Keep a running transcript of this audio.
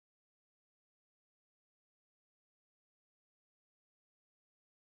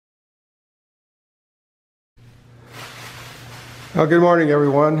Well, good morning,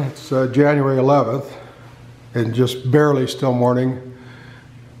 everyone. It's January 11th, and just barely still morning.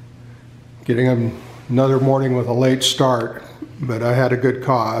 Getting another morning with a late start, but I had a good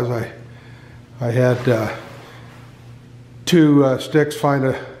cause. I had two sticks find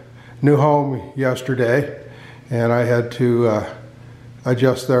a new home yesterday, and I had to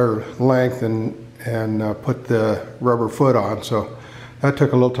adjust their length and put the rubber foot on. So that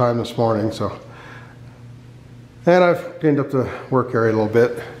took a little time this morning. And I've cleaned up the work area a little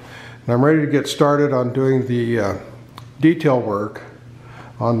bit, and I'm ready to get started on doing the detail work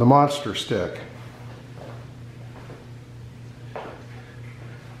on the monster stick.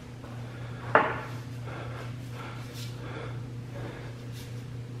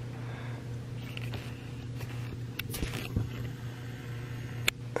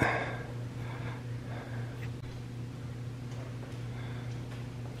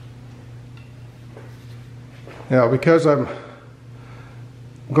 Now, because I'm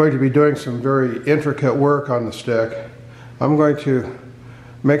going to be doing some very intricate work on the stick, I'm going to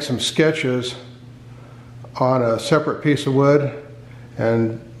make some sketches on a separate piece of wood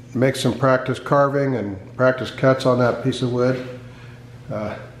and make some practice carving and practice cuts on that piece of wood,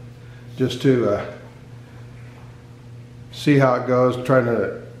 just to see how it goes, trying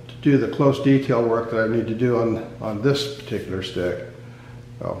to do the close detail work that I need to do on this particular stick.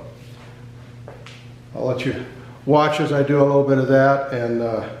 So I'll let you watch as I do a little bit of that, and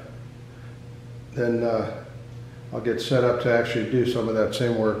then I'll get set up to actually do some of that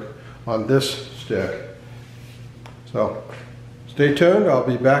same work on this stick. So stay tuned, I'll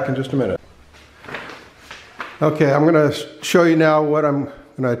be back in just a minute. Okay, I'm going to show you now what I'm going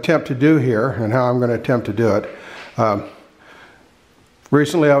to attempt to do here and how I'm going to attempt to do it.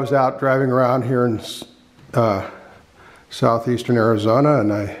 Recently I was out driving around here in southeastern Arizona,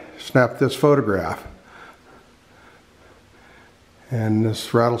 and I snapped this photograph. And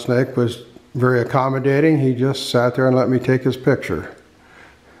this rattlesnake was very accommodating. He just sat there and let me take his picture.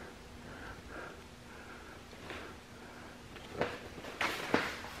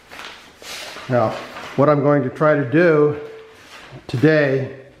 Now, what I'm going to try to do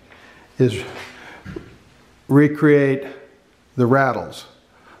today is recreate the rattles.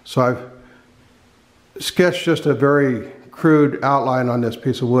 So I've sketched just a very crude outline on this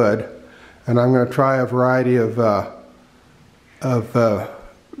piece of wood, and I'm going to try a variety of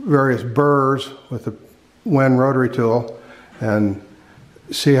various burrs with the Wen rotary tool and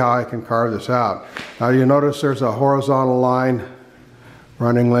see how I can carve this out. Now you notice there's a horizontal line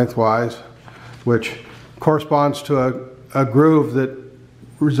running lengthwise, which corresponds to a groove that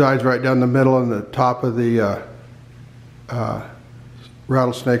resides right down the middle and the top of the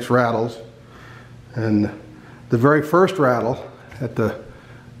rattlesnake's rattles. And the very first rattle at the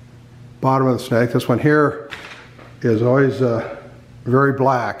bottom of the snake, this one here, is always very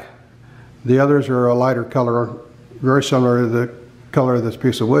black. The others are a lighter color, very similar to the color of this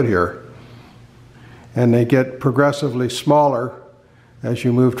piece of wood here. And they get progressively smaller as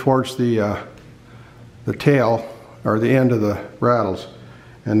you move towards the tail, or the end of the rattles,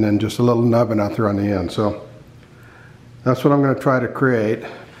 and then just a little nubbin out there on the end. So that's what I'm going to try to create.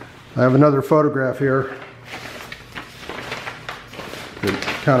 I have another photograph here that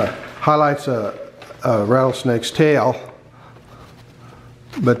kind of highlights a rattlesnake's tail,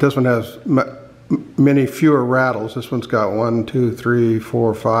 but this one has many fewer rattles. This one's got 1, 2, 3,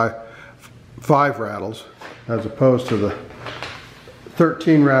 4, 5 rattles, as opposed to the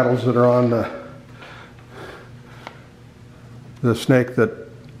 13 rattles that are on the snake that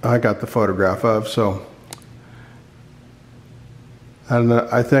I got the photograph of. So, and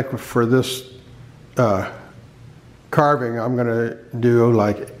I think for this carving, I'm going to do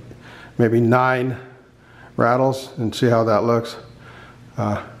like maybe 9 rattles and see how that looks.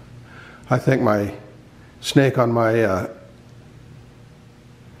 I think my snake on my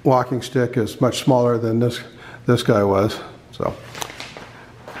walking stick is much smaller than this guy was. So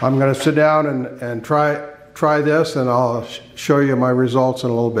I'm going to sit down and try this, and I'll show you my results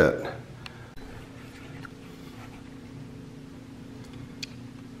in a little bit.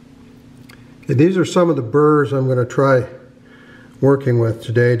 Okay, these are some of the burrs I'm going to try working with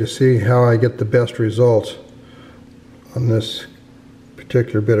today to see how I get the best results on this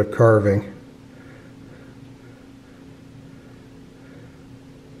particular bit of carving.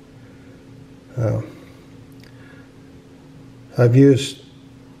 I've used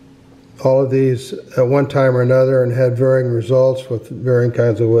all of these at one time or another and had varying results with varying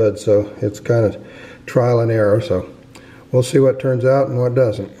kinds of wood, so it's kind of trial and error. So we'll see what turns out and what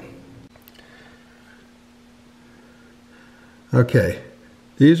doesn't. Okay,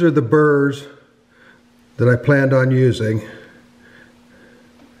 these are the burrs that I planned on using.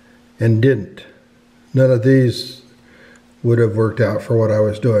 and didn't. None of these would have worked out for what I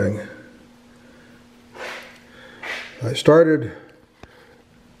was doing. I started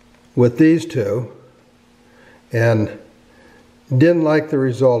with these two and didn't like the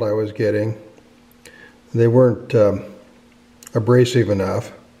result I was getting. They weren't abrasive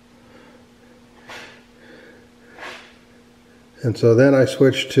enough. And so then I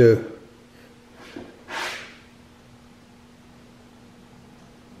switched to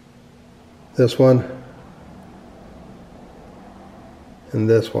this one and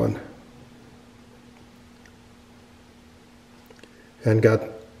this one, and got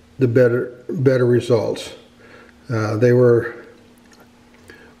the better results. They were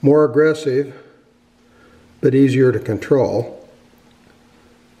more aggressive but easier to control,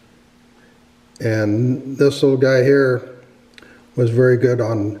 and this little guy here was very good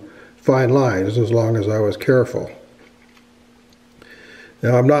on fine lines as long as I was careful.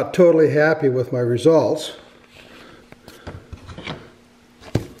 Now, I'm not totally happy with my results.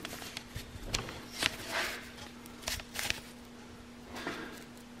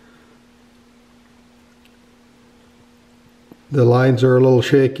 The lines are a little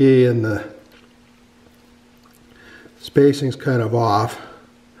shaky and the spacing's kind of off.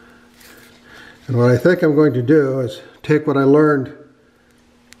 And what I think I'm going to do is take what I learned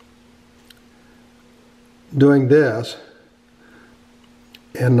doing this,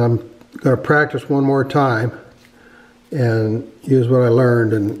 and I'm going to practice one more time and use what I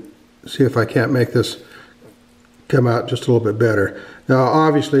learned and see if I can't make this come out just a little bit better. Now,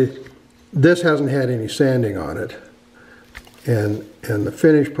 obviously, this hasn't had any sanding on it, and the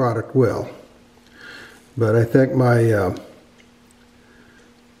finished product will. But I think my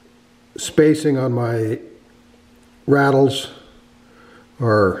spacing on my rattles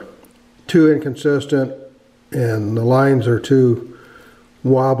are too inconsistent, and the lines are too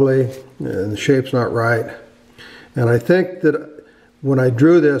wobbly, and the shape's not right. And I think that when I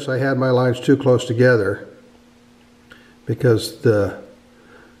drew this, I had my lines too close together because the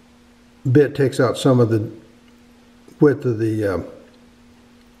bit takes out some of the width of the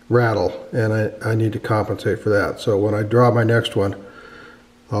rattle, and I need to compensate for that. So when I draw my next one,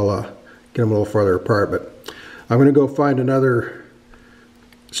 I'll get them a little farther apart. But I'm going to go find another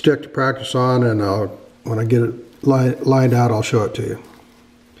stick to practice on, and when I get it lined out, I'll show it to you.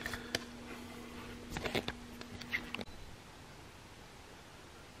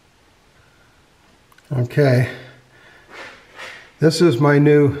 Okay, this is my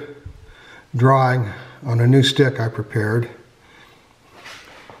new drawing on a new stick I prepared.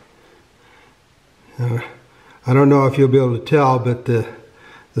 I don't know if you'll be able to tell, but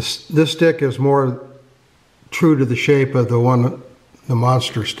this stick is more true to the shape of the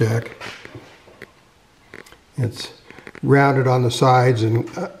monster stick. It's rounded on the sides and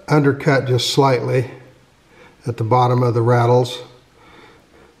undercut just slightly at the bottom of the rattles,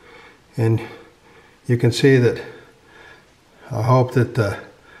 and you can see that I hope that the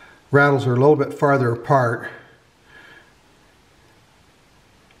rattles are a little bit farther apart,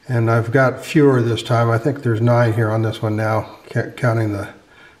 and I've got fewer this time. I think there's 9 here on this one now, counting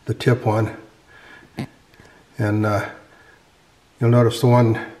the tip one. And you'll notice the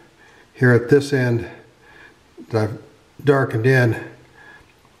one here at this end that I've darkened in,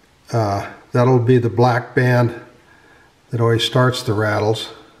 that'll be the black band that always starts the rattles,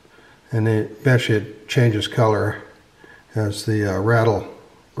 and eventually it changes color as the rattle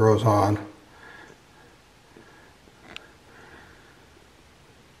grows on.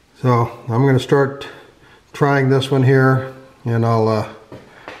 So I'm going to start trying this one here, and I'll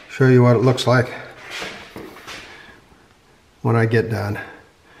show you what it looks like when I get done.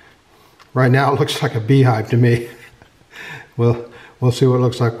 Right now it looks like a beehive to me. We'll see what it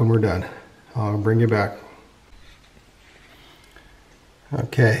looks like when we're done. I'll bring you back.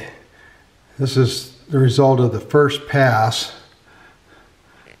 Okay, this is the result of the first pass.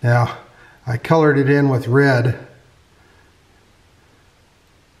 Now, I colored it in with red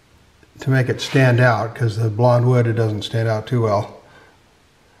to make it stand out, because the blonde wood, it doesn't stand out too well.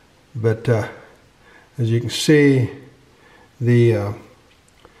 But as you can see, the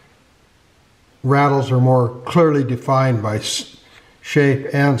rattles are more clearly defined by shape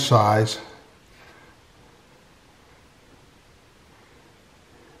and size.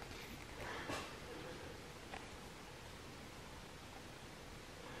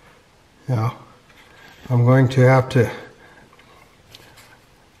 Now, I'm going to have to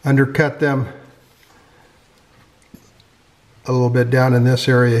undercut them a little bit down in this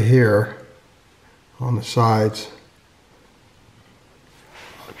area here on the sides.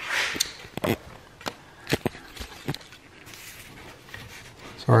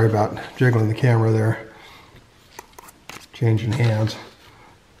 Sorry about jiggling the camera there. Changing hands.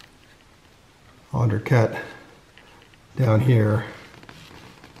 I'll undercut down here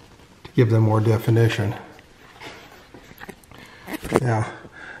to give them more definition. Now,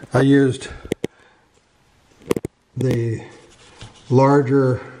 I used the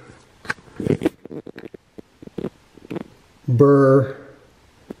larger burr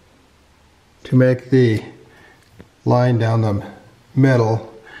to make the line down the middle,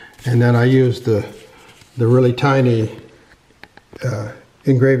 and then I used the really tiny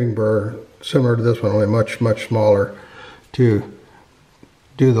engraving burr, similar to this one, only much smaller, to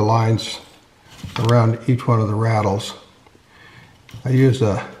do the lines around each one of the rattles. I used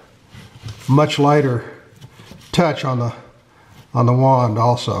a much lighter touch on the wand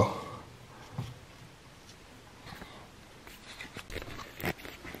also.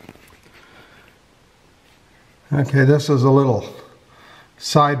 Okay, this is a little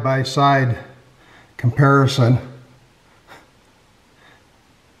side-by-side comparison.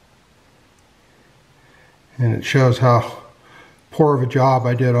 And it shows how poor of a job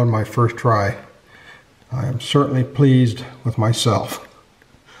I did on my first try. I am certainly pleased with myself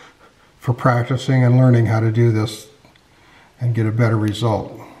for practicing and learning how to do this and get a better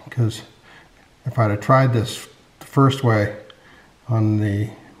result. Because if I'd have tried this the first way on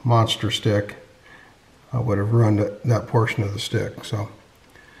the monster stick, I would have ruined that portion of the stick. So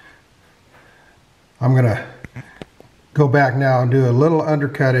I'm going to go back now and do a little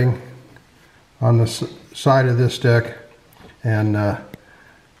undercutting on the side of this stick, and a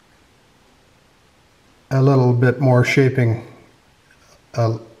little bit more shaping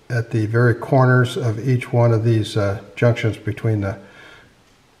at the very corners of each one of these junctions between the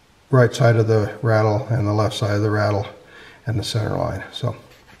right side of the rattle and the left side of the rattle and the center line. So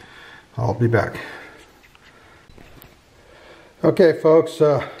I'll be back. Okay, folks,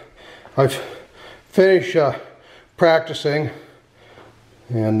 I've finished practicing,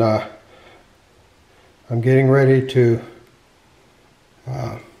 and I'm getting ready to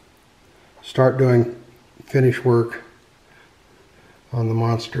start doing finish work on the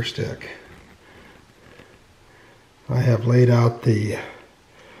monster stick. I have laid out the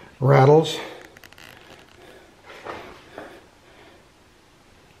rattles.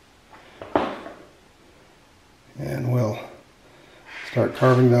 And we'll start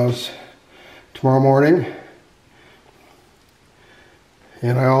carving those tomorrow morning.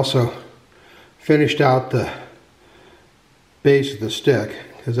 And I also finished out the base of the stick,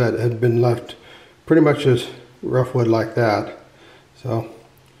 because that had been left pretty much as rough wood like that. So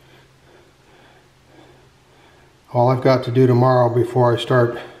all I've got to do tomorrow before I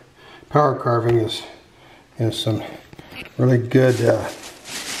start power carving is some really good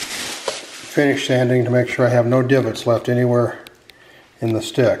finish sanding to make sure I have no divots left anywhere in the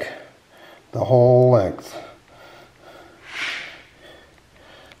stick, the whole length,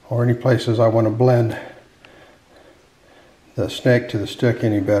 or any places I want to blend the snake to the stick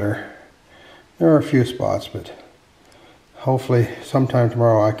any better. There are a few spots, but hopefully sometime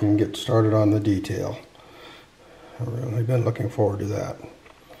tomorrow I can get started on the detail. I've really been looking forward to that.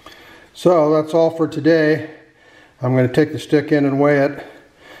 So that's all for today. I'm going to take the stick in and weigh it,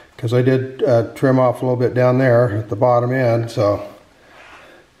 because I did trim off a little bit down there at the bottom end. So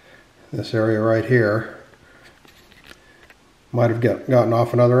this area right here might have gotten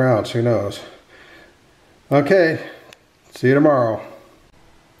off another ounce, who knows. Okay, see you tomorrow.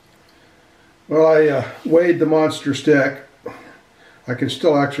 Well, I weighed the monster stick. I can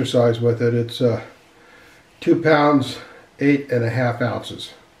still exercise with it. It's 2 pounds 8.5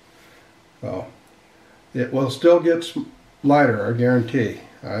 ounces. Well, it will still get lighter, I guarantee.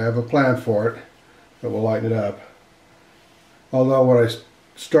 I have a plan for it that will lighten it up. Although when I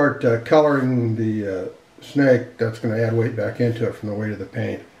start coloring the snake, that's going to add weight back into it from the weight of the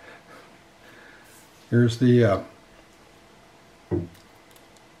paint. Here's the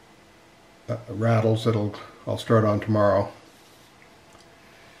rattles that I'll start on tomorrow.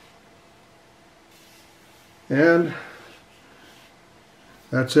 And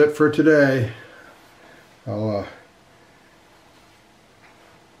that's it for today. I'll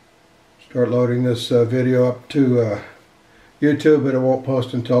start loading this video up to YouTube, but it won't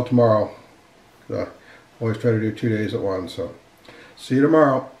post until tomorrow. I always try to do 2 days at once. So see you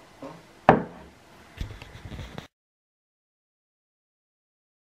tomorrow.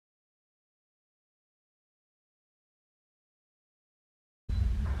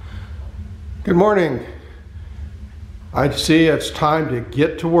 Good morning. I see it's time to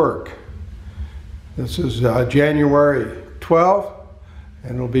get to work. This is January 12th,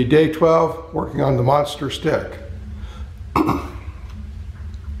 and it'll be day 12 working on the monster stick.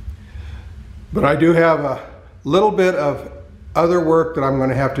 But I do have a little bit of other work that I'm going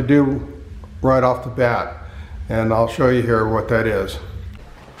to have to do right off the bat, and I'll show you here what that is.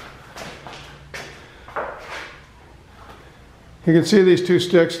 You can see these two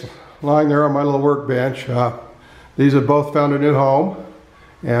sticks lying there on my little workbench. These have both found a new home,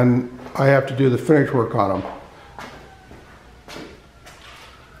 and I have to do the finish work on them.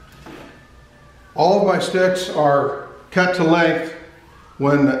 All of my sticks are cut to length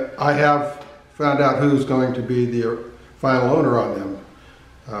when I have found out who's going to be the final owner on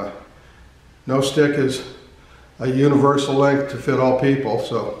them. No stick is a universal length to fit all people,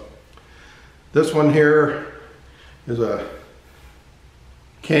 so this one here is a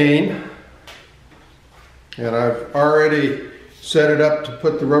cane, and I've already set it up to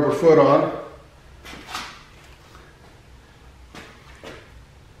put the rubber foot on.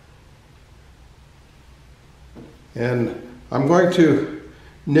 And I'm going to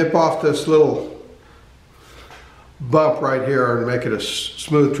nip off this little bump right here and make it a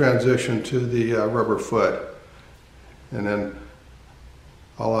smooth transition to the rubber foot. And then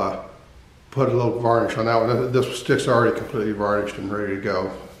I'll put a little varnish on that one. This stick's already completely varnished and ready to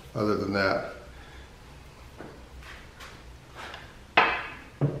go, other than that.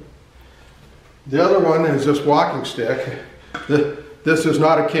 The other one is this walking stick. This is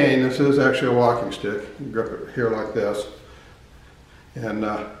not a cane, this is actually a walking stick. You grip it here like this. And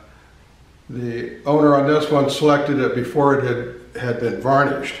the owner on this one selected it before it had been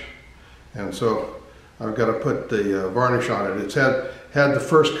varnished. And so I've got to put the varnish on it. It's had the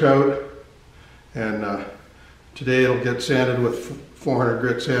first coat, and today it'll get sanded with 400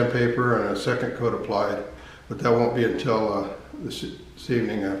 grit sandpaper and a second coat applied. But that won't be until this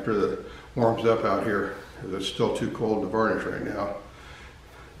evening after it warms up out here, because it's still too cold to varnish right now.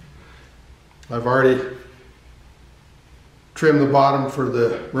 I've already trimmed the bottom for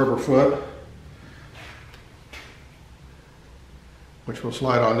the rubber foot, which will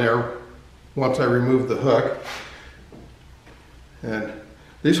slide on there once I remove the hook. And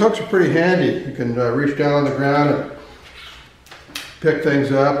these hooks are pretty handy. You can reach down on the ground and pick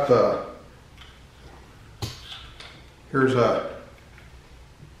things up. Here's a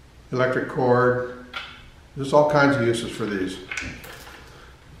electric cord. There's all kinds of uses for these.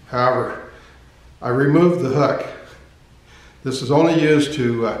 However, I removed the hook. This is only used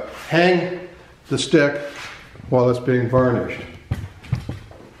to hang the stick while it's being varnished.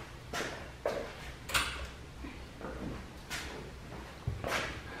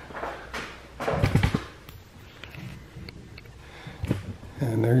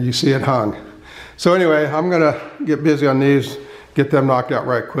 And there you see it hung. So anyway, I'm gonna get busy on these, get them knocked out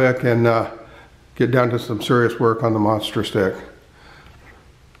right quick, and get down to some serious work on the monster stick.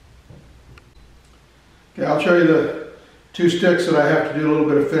 Okay, I'll show you the two sticks that I have to do a little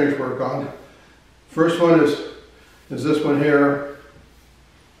bit of finish work on. First one is this one here.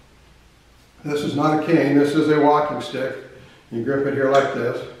 This is not a cane, this is a walking stick. You grip it here like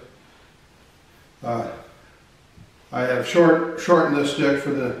this. I have shortened this stick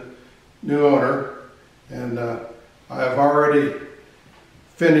for the new owner, and I have already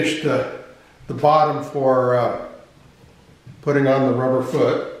finished the bottom for putting on the rubber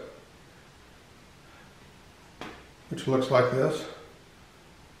foot, which looks like this.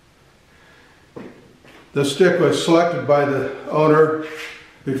 This stick was selected by the owner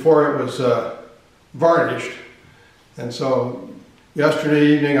before it was varnished, and so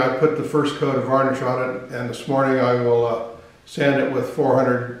yesterday evening I put the first coat of varnish on it, and this morning I will sand it with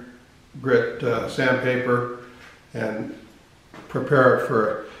 400 grit sandpaper and prepare it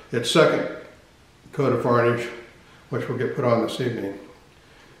for its second coat of varnish, which will get put on this evening.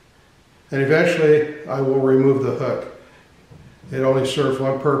 And eventually I will remove the hook. It only serves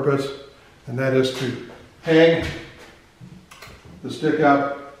one purpose, and that is to hang the stick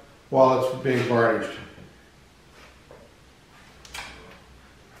up while it's being varnished.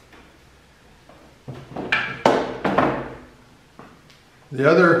 The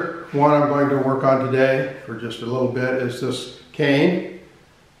other one I'm going to work on today for just a little bit is this cane.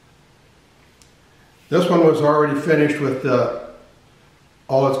 This one was already finished with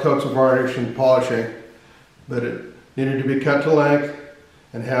all its coats of varnish and polishing, but it needed to be cut to length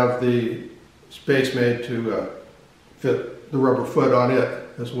and have the space made to fit the rubber foot on it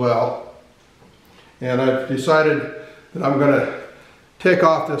as well. And I've decided that I'm going to take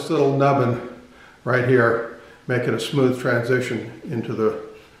off this little nubbin right here, make it a smooth transition into the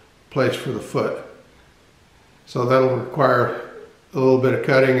place for the foot. So that'll require a little bit of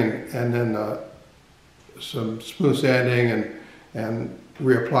cutting and then some smooth sanding and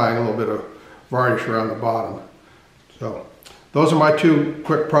reapplying a little bit of varnish around the bottom. So those are my two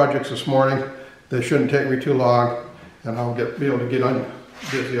quick projects this morning. They shouldn't take me too long, and I'll be able to get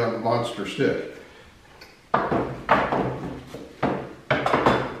busy on the monster stick.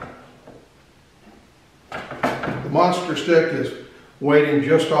 The monster stick is waiting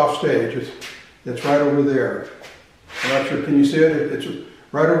just off stage. It's right over there. I'm not sure, can you see it? It's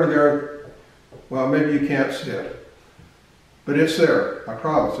right over there. Well, maybe you can't see it. But it's there. I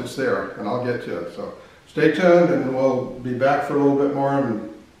promise it's there, and I'll get to it. So stay tuned, and we'll be back for a little bit more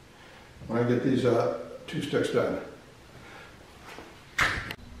when I get these 2 sticks done.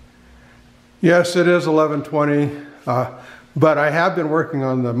 Yes, it is 11:20, but I have been working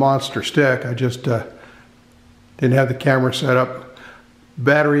on the monster stick. I just didn't have the camera set up.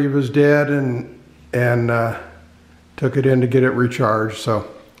 Battery was dead, and took it in to get it recharged. So,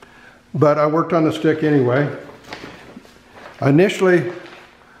 but I worked on the stick anyway. I initially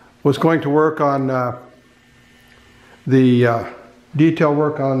was going to work on the detail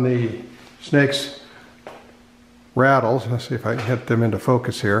work on the snake's rattles. Let's see if I can get them into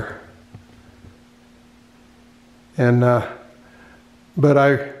focus here. And but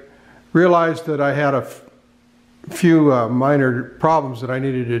I realized that I had a few minor problems that I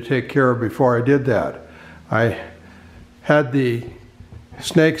needed to take care of before I did that. I had the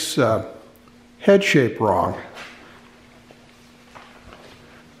snake's head shape wrong.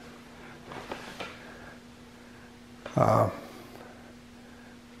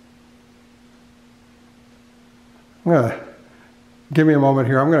 Give me a moment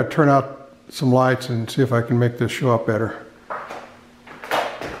here. I'm going to turn out some lights and see if I can make this show up better.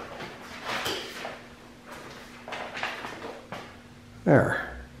 There.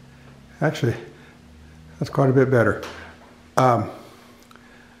 Actually, that's quite a bit better. The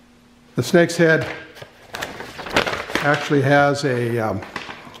snake's head actually has a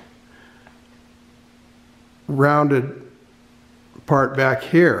rounded part back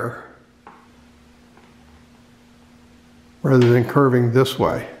here rather than curving this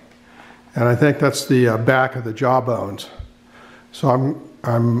way. And I think that's the back of the jaw bones. So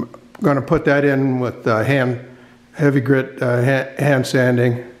I'm going to put that in with heavy grit hand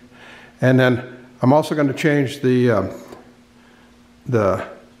sanding, and then I'm also going to change the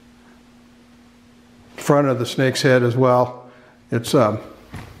front of the snake's head as well. It's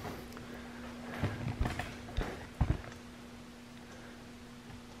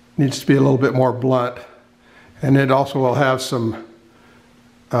needs to be a little bit more blunt, and it also will have some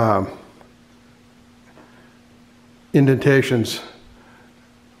indentations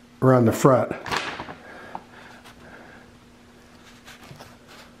around the front.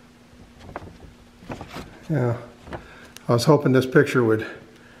 Yeah, I was hoping this picture would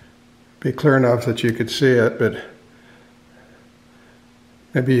be clear enough that you could see it, but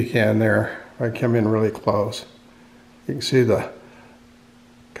maybe you can there. If I come in really close, you can see the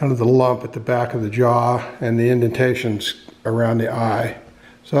kind of the lump at the back of the jaw and the indentations around the eye.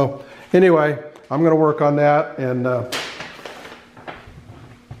 So anyway, I'm going to work on that, and I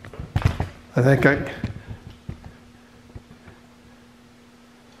think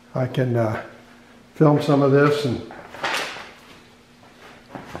I can film some of this, and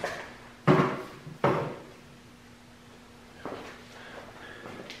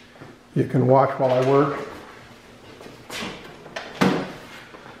you can watch while I work.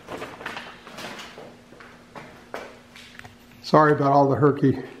 Sorry about all the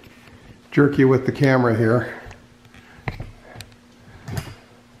herky-jerky with the camera here.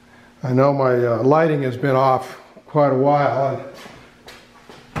 I know my lighting has been off quite a while.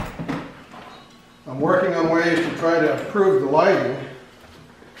 I'm working on ways to try to improve the lighting.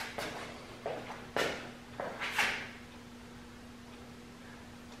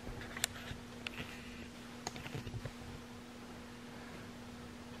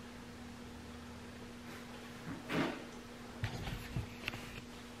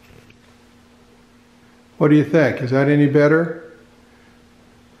 What do you think? Is that any better?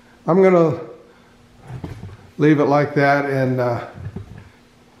 I'm going to leave it like that and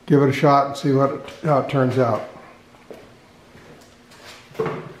give it a shot and see how it turns out.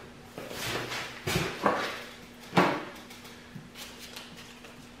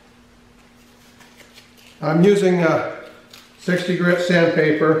 I'm using 60 grit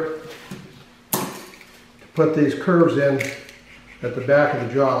sandpaper to put these curves in at the back of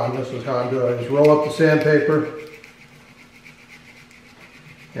the jaw, and this is how I'm doing it. Just roll up the sandpaper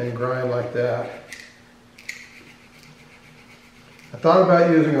and grind like that. I thought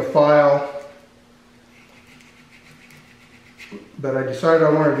about using a file, but I decided I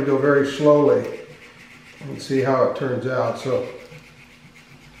wanted to go very slowly and see how it turns out, so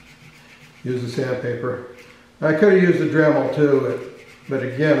use the sandpaper. I could have used the Dremel too, but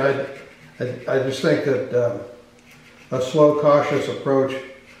again, I I just think that a slow, cautious approach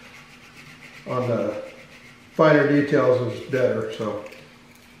on the finer details is better, so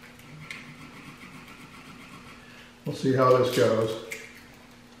we'll see how this goes.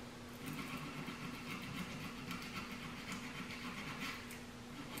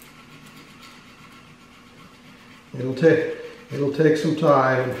 It'll take some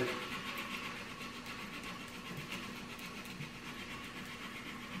time.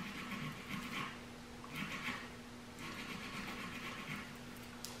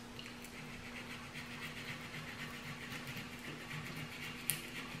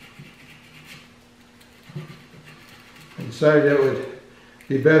 I decided it would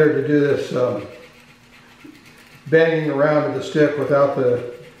be better to do this banging around of the stick without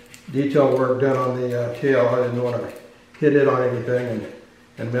the detail work done on the tail. I didn't want to hit it on anything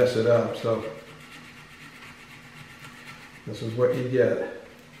and mess it up, so this is what you get.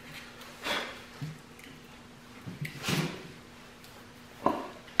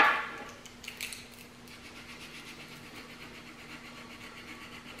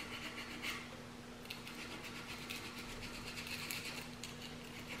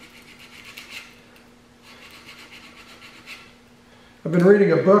 I've been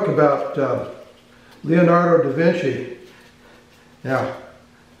reading a book about Leonardo da Vinci. Now,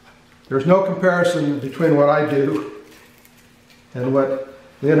 there's no comparison between what I do and what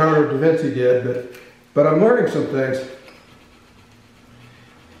Leonardo da Vinci did, but I'm learning some things.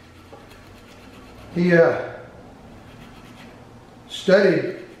 He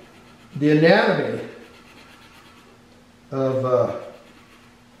studied the anatomy of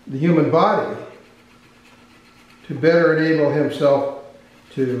the human body to better enable himself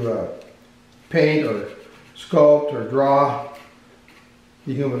to paint or sculpt or draw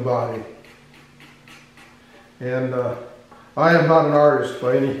the human body. And I am not an artist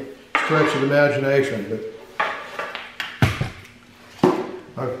by any stretch of imagination, but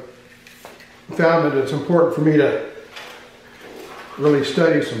I've found that it's important for me to really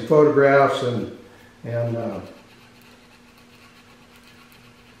study some photographs and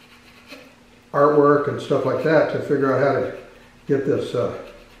artwork and stuff like that to figure out how to get this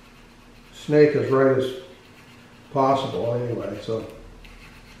snake as right as possible anyway. So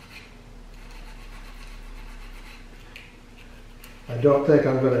I don't think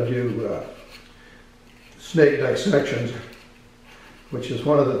I'm going to do snake dissections, which is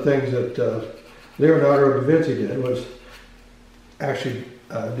one of the things that Leonardo da Vinci did, was actually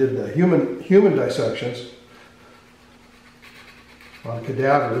did the human dissections on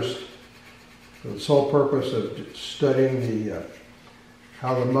cadavers for the sole purpose of studying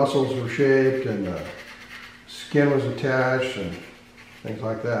how the muscles were shaped and the skin was attached and things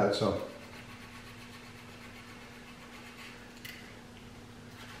like that. So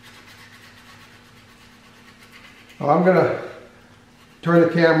well, I'm going to turn the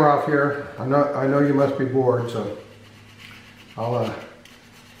camera off here. I know you must be bored, so I'll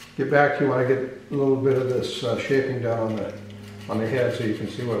get back to you when I get a little bit of this shaping done on the head so you can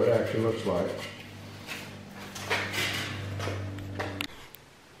see what it actually looks like.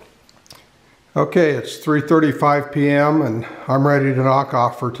 Okay, it's 3:35 p.m. and I'm ready to knock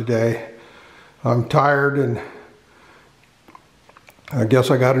off for today. I'm tired and I guess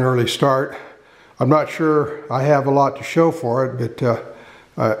I got an early start. I'm not sure I have a lot to show for it,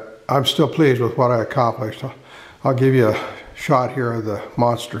 but I'm still pleased with what I accomplished. I'll give you a shot here of the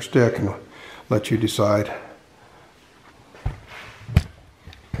monster stick and let you decide.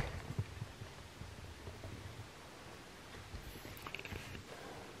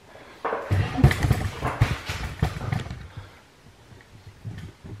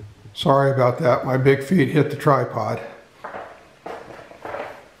 Sorry about that, my big feet hit the tripod.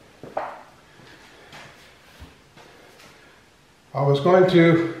 I was going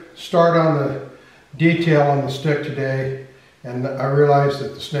to start on the detail on the stick today, and I realized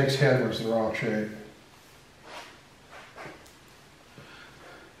that the snake's head was the wrong shape.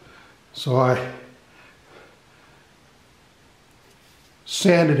 So I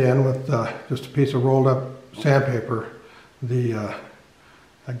sanded in with just a piece of rolled up sandpaper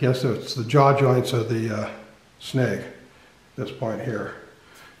I guess it's the jaw joints of the snake, this point here.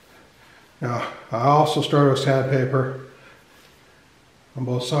 Now, I also started with sandpaper on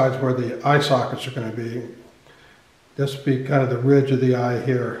both sides where the eye sockets are going to be. This would be kind of the ridge of the eye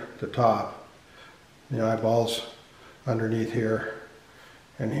here at the top. The eyeballs underneath here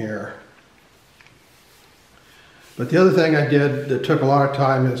and here. But the other thing I did that took a lot of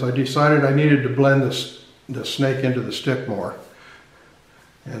time is I decided I needed to blend the snake into the stick more.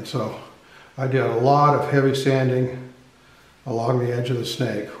 And so I did a lot of heavy sanding along the edge of the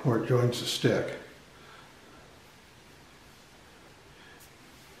snake where it joins the stick.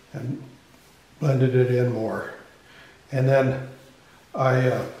 And blended it in more. And then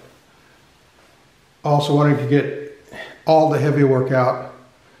I also wanted to get all the heavy work out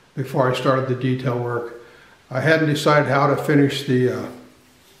before I started the detail work. I hadn't decided how to finish the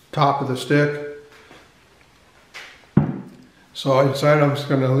top of the stick, so I decided I'm just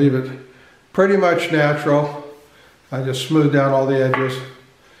going to leave it pretty much natural. I just smoothed down all the edges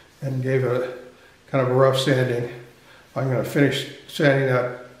and gave it kind of a rough sanding. I'm going to finish sanding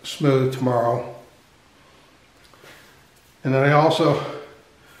that smooth tomorrow. And then I also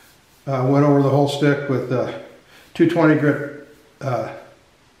went over the whole stick with 220 grit.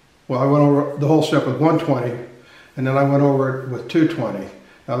 Well, I went over the whole stick with 120, and then I went over it with 220.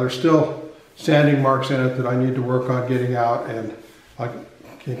 Now there's still sanding marks in it that I need to work on getting out, and I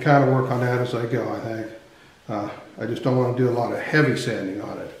can kind of work on that as I go, I think. I just don't want to do a lot of heavy sanding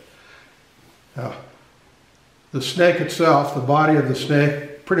on it. Now, the snake itself, the body of the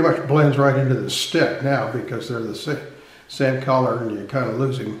snake, pretty much blends right into the stick now because they're the same color, and you're kind of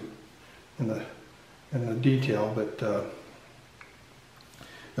losing in the detail. But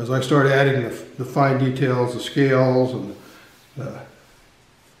as I started adding the fine details, the scales and the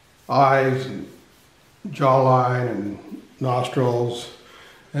eyes and jawline and nostrils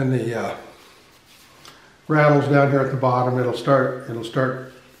and the rattles down here at the bottom, it'll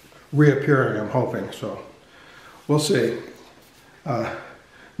start reappearing, I'm hoping. So we'll see.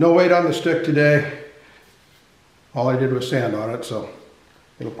 No weight on the stick today. All I did was sand on it, so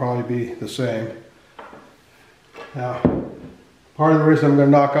it'll probably be the same. Now, part of the reason I'm going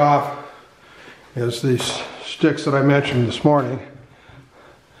to knock off is these sticks that I mentioned this morning.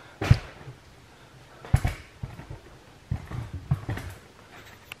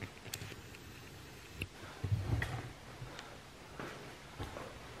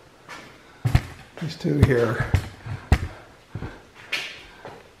 These two here.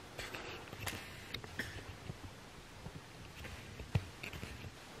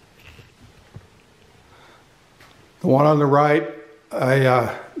 The one on the right,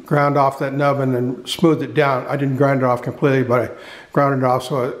 I ground off that nubbin and smoothed it down. I didn't grind it off completely, but I ground it off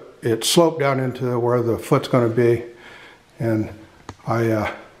so it sloped down into where the foot's going to be. And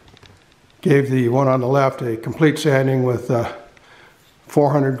I gave the one on the left a complete sanding with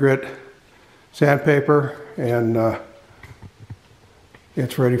 400 grit sandpaper, and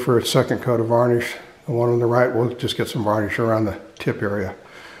it's ready for its second coat of varnish. The one on the right will just get some varnish around the tip area.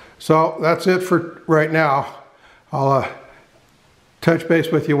 So that's it for right now. I'll touch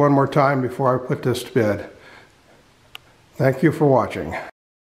base with you one more time before I put this to bed. Thank you for watching.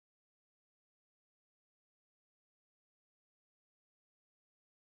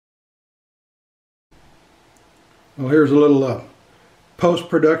 Well, here's a little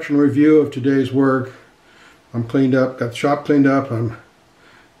post-production review of today's work. I'm cleaned up, got the shop cleaned up. I'm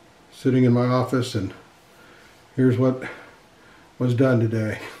sitting in my office, and here's what was done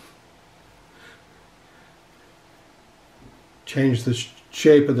today. Changed the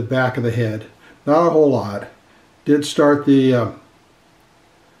shape of the back of the head. Not a whole lot. Did start the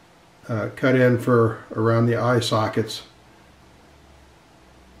cut in for around the eye sockets.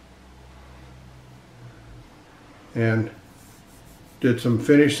 And did some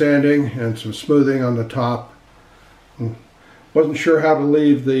finish sanding and some smoothing on the top. Wasn't sure how to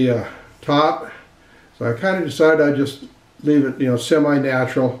leave the top, so I kind of decided I'd just leave it,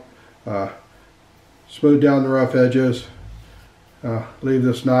 semi-natural. Smooth down the rough edges. Leave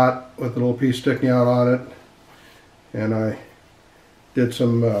this knot with a little piece sticking out on it, and I did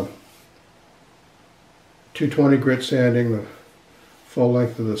some 220 grit sanding the full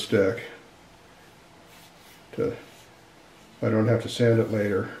length of the stick. I don't have to sand it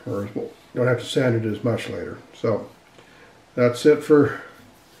later, or don't have to sand it as much later. So that's it for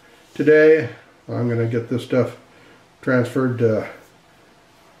today. I'm going to get this stuff transferred to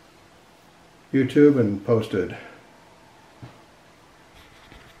YouTube and posted.